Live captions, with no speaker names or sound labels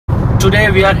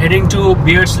Today we are heading to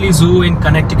Beardsley Zoo in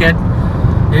Connecticut.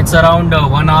 It's around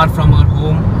 1 hour from our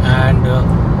home,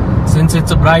 and since it's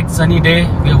a bright sunny day,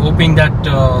 we are hoping that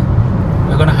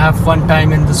we're gonna have fun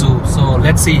time in the zoo. So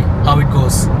let's see how it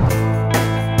goes.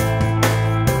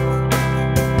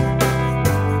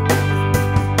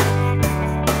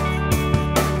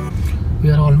 We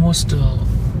are almost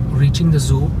reaching the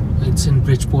zoo. It's in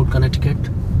Bridgeport, Connecticut,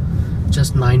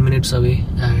 just 9 minutes away,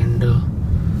 and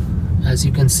as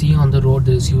you can see on the road,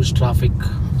 there is huge traffic.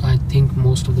 I think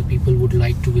most of the people would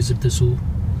like to visit the zoo.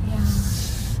 Yeah.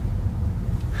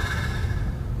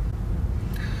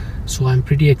 So I'm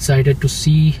pretty excited to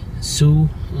see zoo.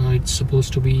 It's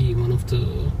supposed to be one of the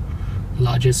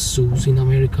largest zoos in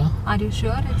America. Are you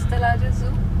sure it's the largest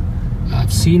zoo?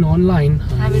 I've seen online.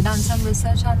 Have you done some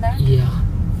research on that? Yeah.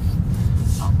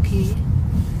 Okay.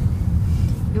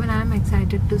 Even I am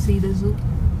excited to see the zoo,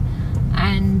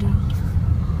 and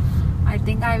I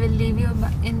think I will leave you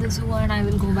in the zoo and I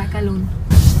will go back alone.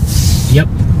 Yep.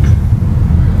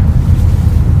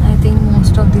 I think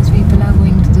most of these people are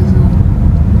going to the zoo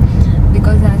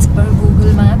because as per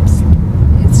Google Maps,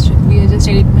 we are just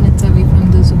 8 minutes away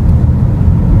from the zoo.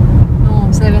 No,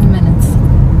 7 minutes.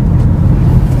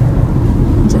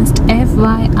 Just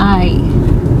FYI,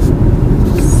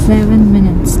 7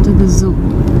 minutes to the zoo.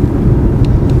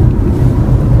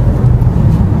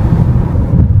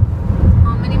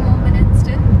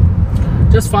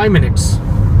 Just 5 minutes.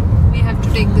 We have to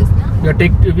take this now?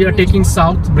 We are taking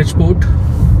south Bridgeport,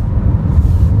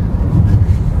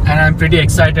 and I'm pretty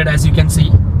excited, as you can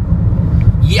see.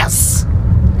 Yes!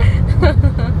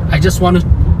 I just want to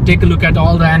take a look at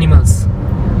all the animals.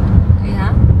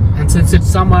 Yeah. And since it's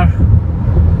summer,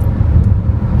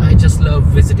 I just love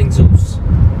visiting zoos.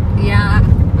 Yeah,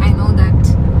 I know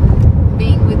that.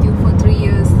 Being with you for 3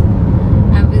 years,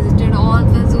 I've visited all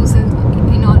the zoos in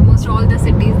almost all the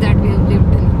cities that we have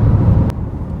lived in.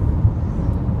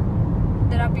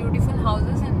 There are beautiful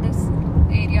houses in this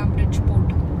area,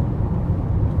 Bridgeport.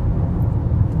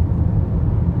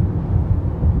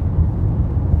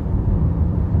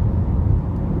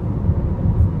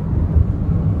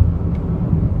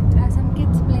 There are some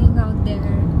kids playing out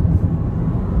there.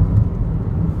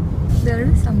 There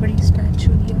is somebody's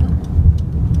statue here.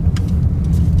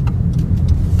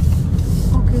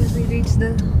 Okay, we reached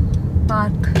the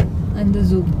park and the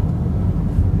zoo.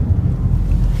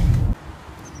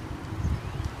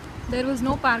 There was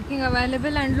no parking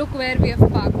available, and look where we have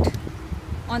parked,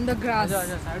 on the grass.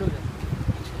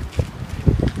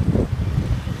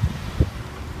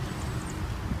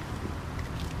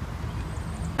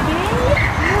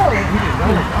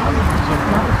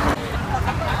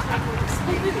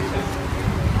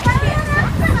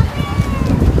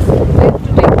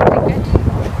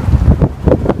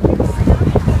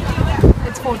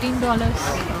 $14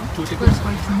 per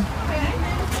person.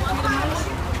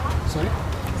 Sorry?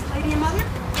 Lady, your mother?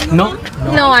 No.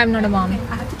 No, I'm not a mom.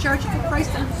 I have to charge you for price,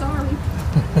 I'm sorry.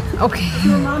 Okay. If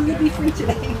you're a mom, you'll be free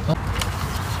today.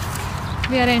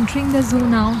 We are entering the zoo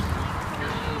now.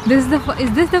 Is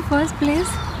this the first place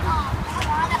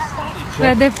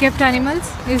where they've kept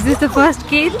animals? Is this the first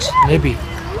cage? Maybe.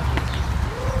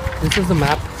 This is the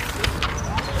map.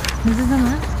 This is the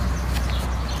map.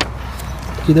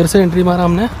 किधर से entry मारा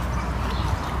हमने?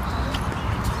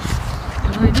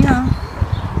 हाँ.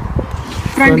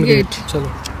 Front gate. चलो.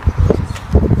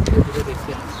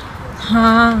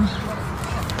 हाँ.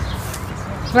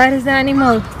 Where is the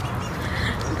animal?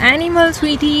 Animal,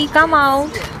 sweetie, come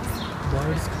out.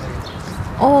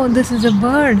 Oh, this is a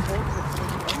bird.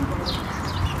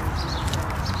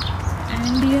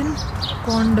 Andean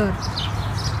condor.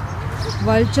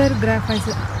 Vulture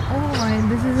graphite. Oh,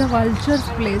 this is a vulture's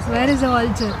place. Where is a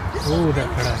vulture? Oh, that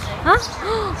खड़ा है. Huh?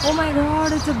 Oh my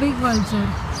god, it's a big vulture.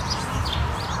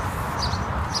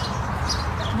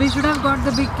 We should have got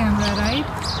the big camera, right?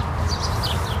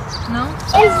 No?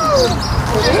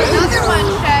 Another one,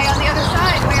 Shay, on the other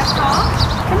side. We have tall.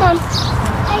 Come on.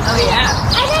 Oh, yeah.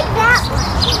 I like that one.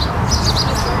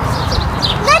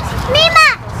 Let's Mima.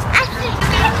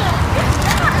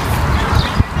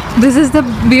 This is the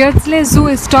Beardsley Zoo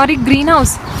historic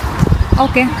greenhouse.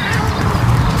 Okay.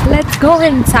 Let's go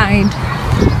inside.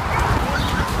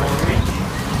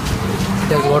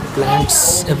 There's got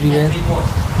plants everywhere.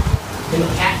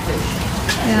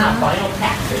 Yeah.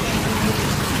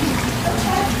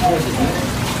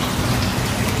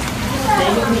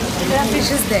 There are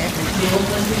fishes there.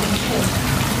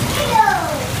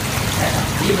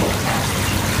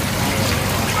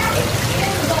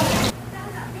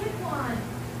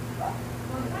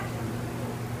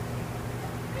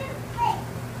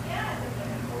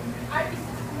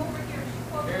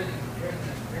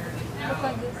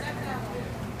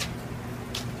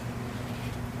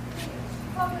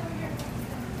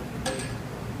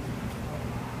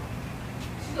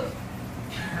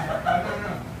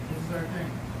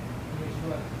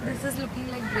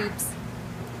 grapes.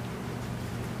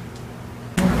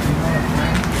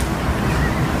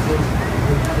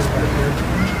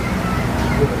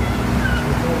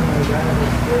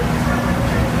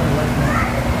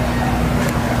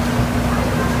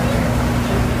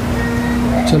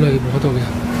 चलो ये बहुत हो गया.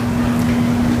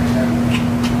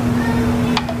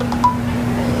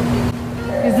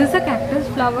 Is this a cactus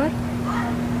flower?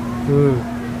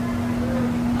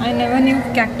 I never knew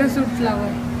cactus would flower.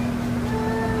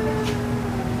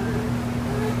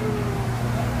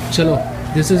 Chalo,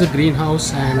 this is a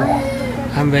greenhouse and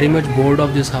I'm very much bored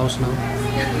of this house now.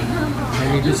 I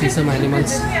need to see some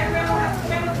animals.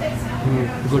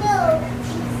 Good.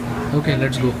 Okay,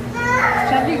 let's go.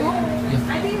 Shall we go?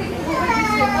 Yeah.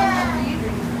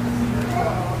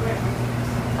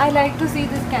 I like to see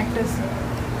this cactus.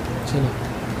 चलो,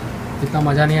 इतना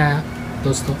मज़ा नहीं आया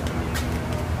दोस्तों.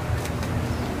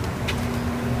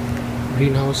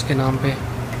 Green house के नाम पे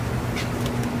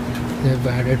they have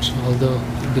added all the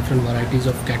different varieties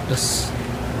of cactus.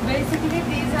 Basically,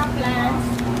 these are plants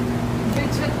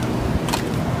which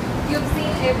you've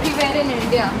seen everywhere in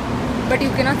India, but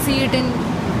you cannot see it in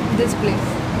this place.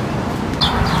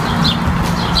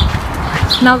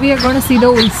 Now we are going to see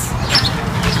the wolves.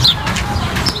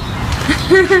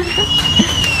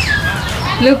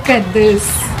 Look at this.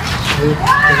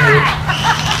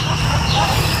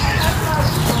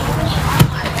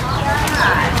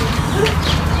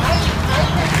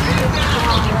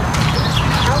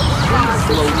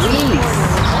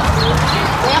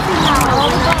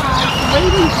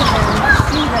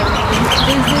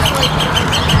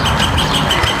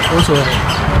 Also,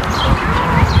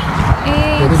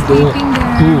 Hey, there it's is sleeping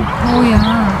there. two. Oh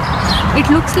yeah. It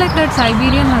looks like that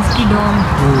Siberian husky dog,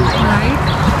 right?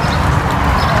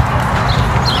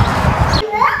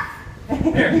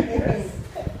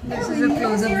 This is a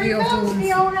close-up view of the wolves.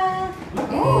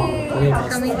 Hey,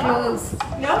 it's coming close.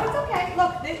 No, it's okay.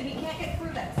 Look, he can't get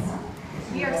through this.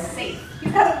 We are safe.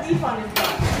 He's got a leaf on his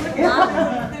butt. Look at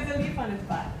that. There's a leaf on his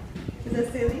butt. Is that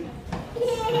silly?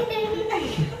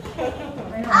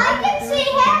 I can see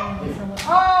him.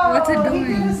 Oh, What's it He doing?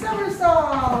 did a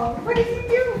somersault. What did he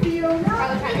do, Fiona?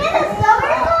 He did a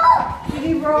somersault. Did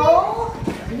he roll?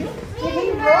 Did he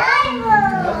roll? Can you roll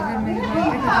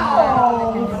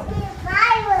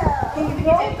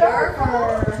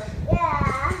over? Yeah.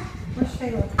 Where's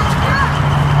Shayla?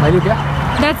 भाई क्या?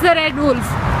 That's the red wolf.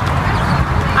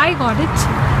 I got it.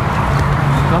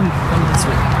 Come this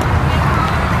way.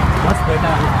 Much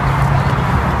better.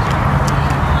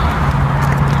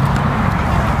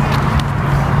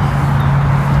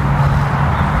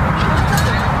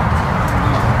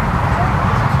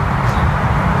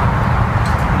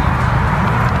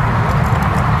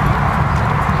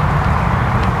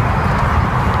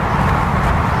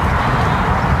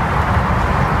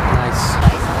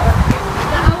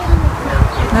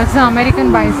 That's the American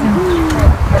bison.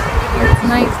 It's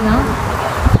nice, no?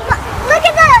 Look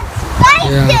at that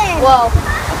bison. Yeah. Whoa.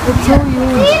 It's so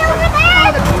huge. See it over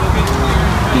there?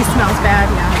 He smells bad,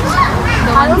 yeah.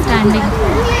 The one standing.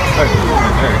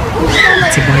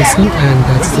 It's a bison and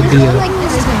that's the deer.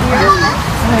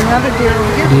 I love it, dear.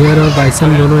 Deer और bison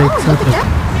दोनों एक साथ रखते हैं.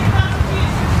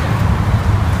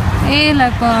 Hey,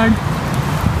 leopard.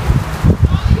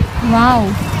 Wow.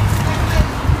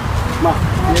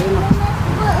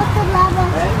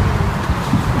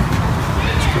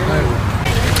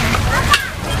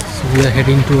 So we are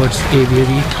heading towards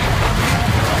aviary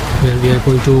where we are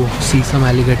going to see some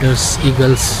alligators,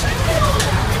 eagles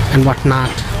and whatnot.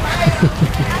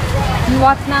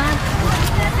 What not?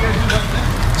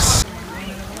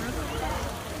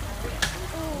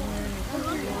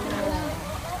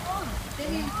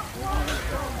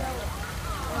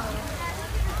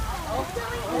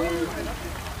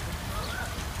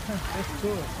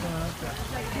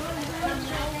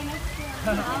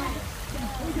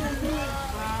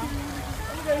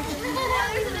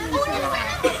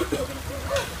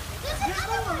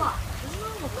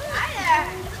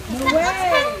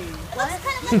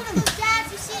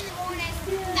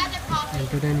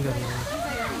 Entertain कर रहे हैं.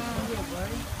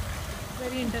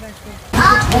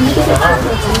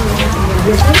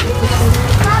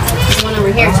 One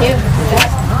over here, too.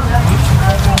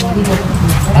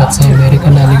 That's an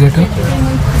American alligator.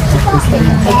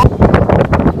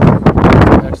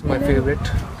 That's my favorite.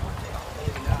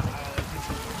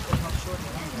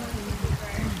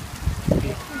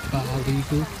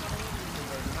 Alligator.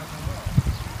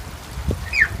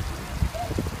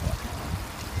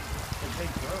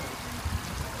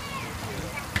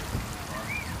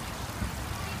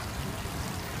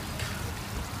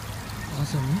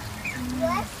 Awesome.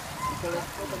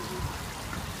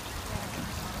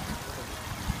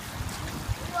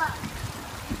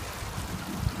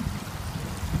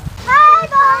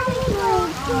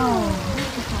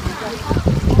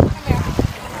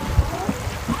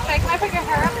 Can I put your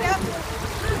hair up yet?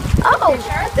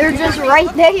 Oh, they're just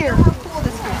right there. How cool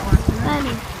this one.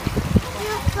 Honey.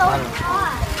 It's so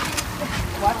hot.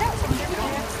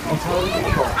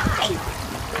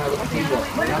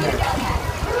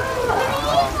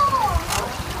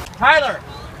 Tyler!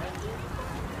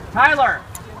 Tyler!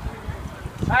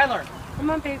 Tyler! Come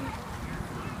on, baby.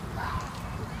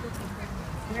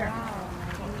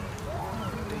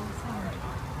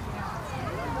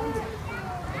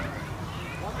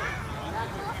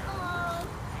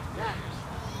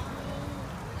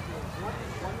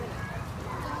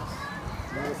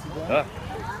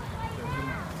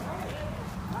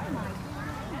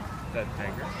 That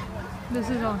tiger? This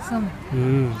is awesome.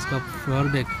 इसका fur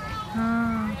देख.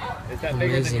 Is that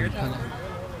bigger than your Amazing. dog?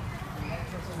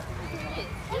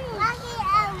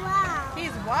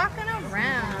 He's walking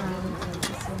around.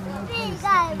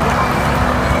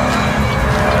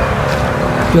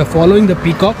 We are following the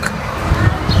peacock.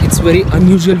 It's very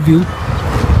unusual view.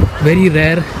 Very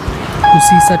rare to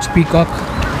see such peacock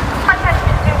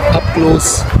up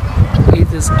close.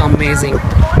 It is amazing.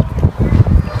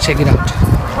 Check it out.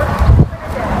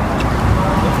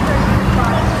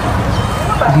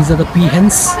 These are the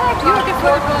peahens.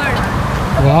 Beautiful bird.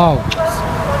 Wow.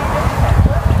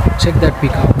 Check that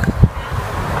peacock.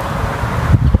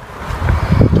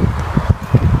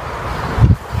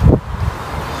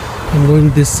 I'm going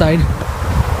this side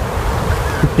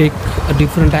to take a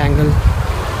different angle.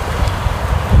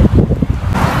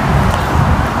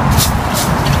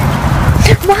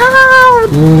 Wow!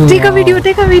 Oh, Take a wow. video,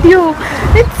 take a video.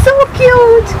 It's so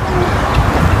cute.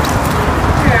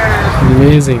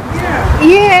 Amazing.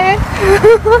 Yeah.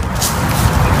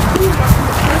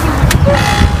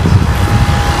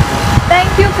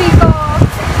 Thank you, peacock.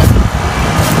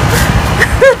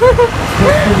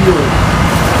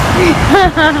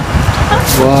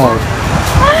 Wow.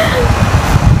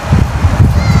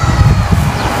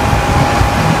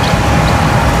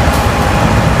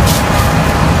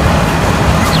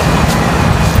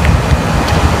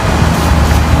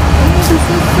 This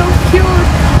is so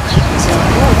cute.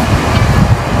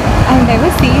 I've never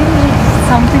seen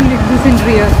something like this in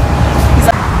real.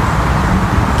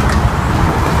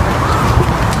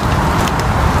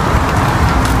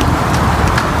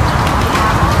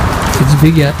 It's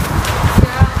big, yeah.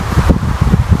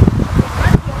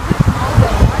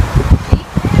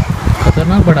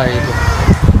 खतरनाक बड़ा है ये तो.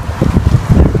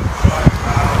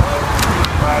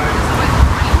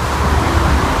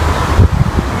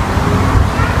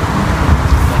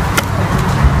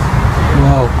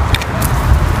 Wow.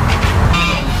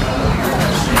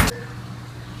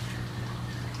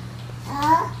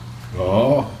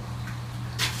 Oh.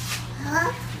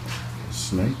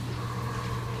 Snake.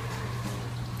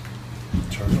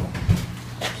 Turtle.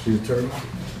 See the turtle?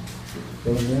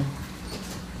 Go in there.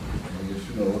 I guess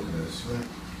you know, look at this. Look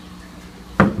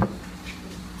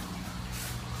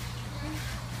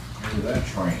at that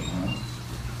train, huh?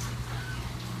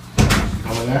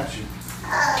 Coming at you.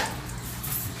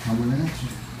 Coming at you.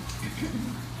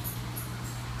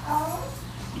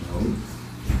 No.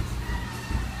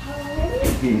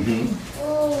 Mm-hmm.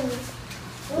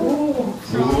 Ooh.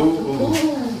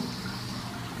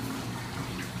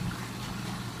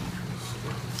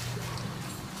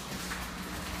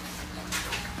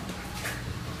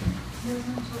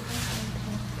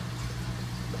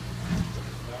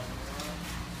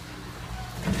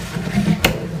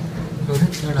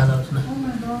 क्या डाला उसने?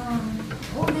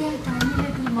 Oh, they are tiny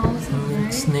little mouses,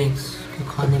 right? Snakes को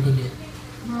खाने के लिए.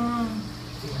 हाँ.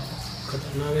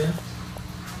 खतरनाक है.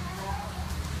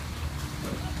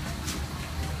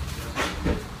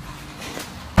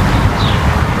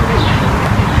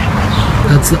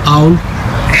 That's the owl.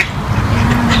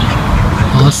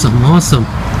 Awesome, awesome.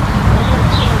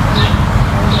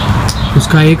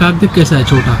 उसका एक आँख देख कैसा है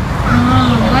छोटा.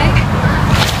 Like?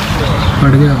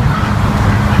 पड़ गया.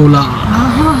 पोला.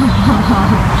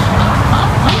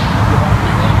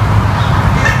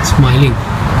 Smiling.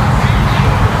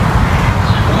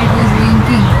 It was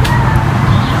winking.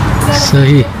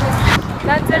 सही.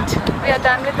 That's it. We are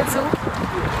done with the zoo.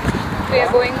 We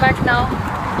are going back now.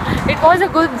 It was a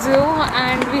good zoo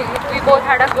and we both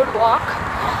had a good walk.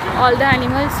 All the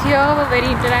animals here were very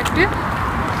interactive.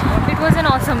 It was an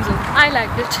awesome zoo. I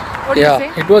liked it. What do you say?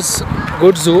 It was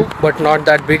good zoo, but not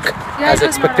that big Yeah, as it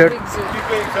was expected. not a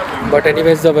big zoo. But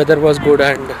anyways, the weather was good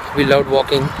and we loved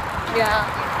walking. Yeah.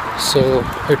 So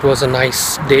it was a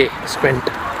nice day spent.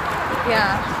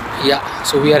 Yeah. Yeah.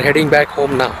 So we are heading back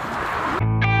home now.